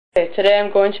Okay, today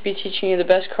I'm going to be teaching you the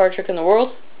best card trick in the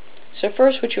world. So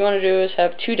first what you want to do is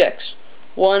have two decks.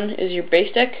 One is your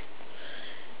base deck,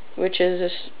 which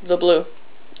is the blue,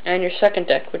 and your second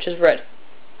deck, which is red.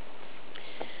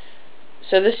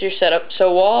 So this is your setup. So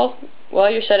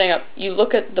while you're setting up, you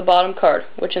look at the bottom card,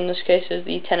 which in this case is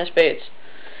the Ten of Spades,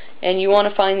 and you want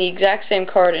to find the exact same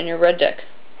card in your red deck.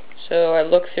 So I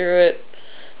look through it,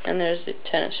 and there's the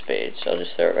Ten of Spades. So I'll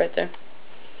just throw it right there.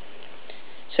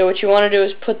 So what you want to do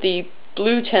is put the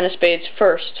blue Ten of Spades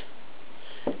first,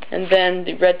 and then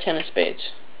the red Ten of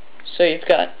Spades. So you've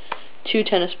got two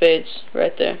Ten of Spades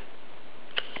right there,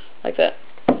 like that.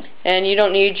 And you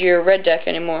don't need your red deck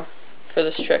anymore for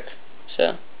this trick,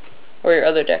 or your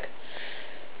other deck.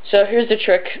 So here's the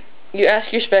trick. You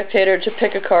ask your spectator to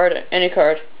pick a card, any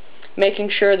card, making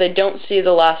sure they don't see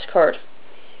the last card.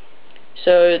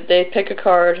 So they pick a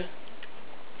card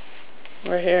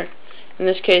right here. In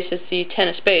this case, it's the Ten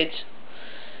of Spades,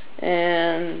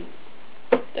 and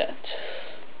that.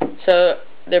 So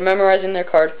they're memorizing their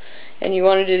card, and you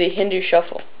want to do the Hindu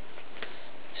shuffle.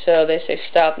 So they say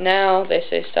stop now, they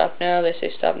say stop now, they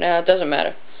say stop now. It doesn't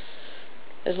matter,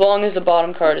 as long as the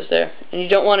bottom card is there, and you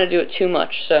don't want to do it too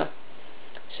much. So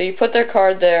you put their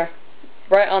card there,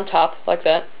 right on top, like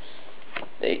that.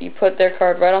 You put their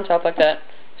card right on top, like that.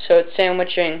 So it's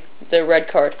sandwiching the red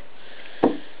card.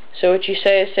 So what you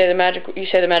say is you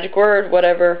say the magic word,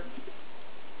 whatever,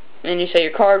 and you say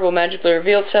your card will magically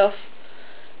reveal itself,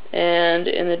 and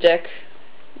in the deck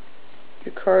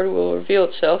your card will reveal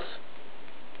itself.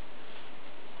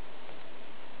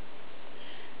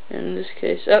 In this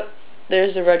case,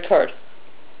 there's the red card.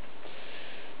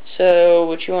 So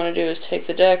what you want to do is take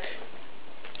the deck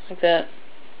like that,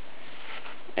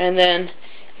 and then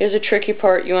here's the tricky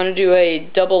part. You want to do a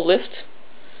double lift.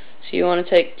 So you want to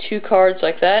take two cards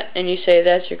like that, and you say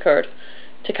that's your card.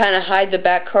 To kind of hide the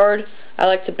back card, I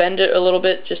like to bend it a little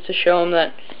bit just to show them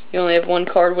that you only have one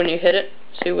card when you hit it.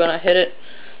 See, when I hit it,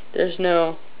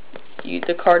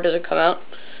 the card doesn't come out.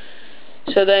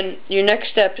 So then your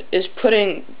next step is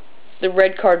putting the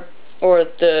red card, or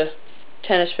the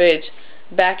Ten of Spades,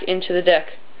 back into the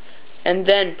deck, and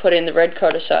then putting the red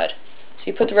card aside. So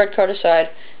you put the red card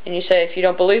aside, and you say, if you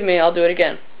don't believe me, I'll do it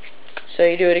again. So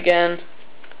you do it again.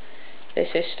 They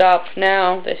say stop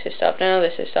now, they say stop now,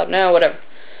 they say stop now, whatever.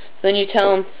 Then you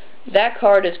tell them that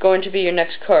card is going to be your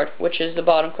next card, which is the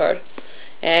bottom card.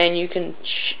 And you can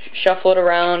shuffle it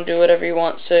around, do whatever you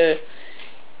want, so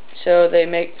they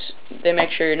make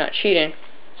sure you're not cheating.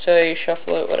 So you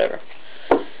shuffle it, whatever.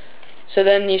 So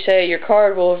then you say your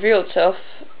card will reveal itself,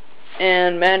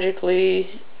 and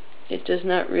magically it does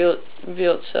not reveal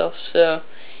itself. So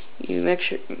you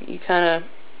kind of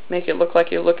make it look like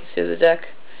you're looking through the deck.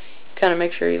 Kind of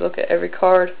make sure you look at every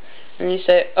card, and you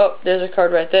say, oh, there's a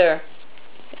card right there,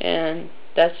 and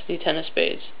that's the Ten of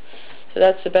Spades. So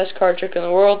that's the best card trick in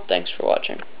the world. Thanks for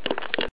watching.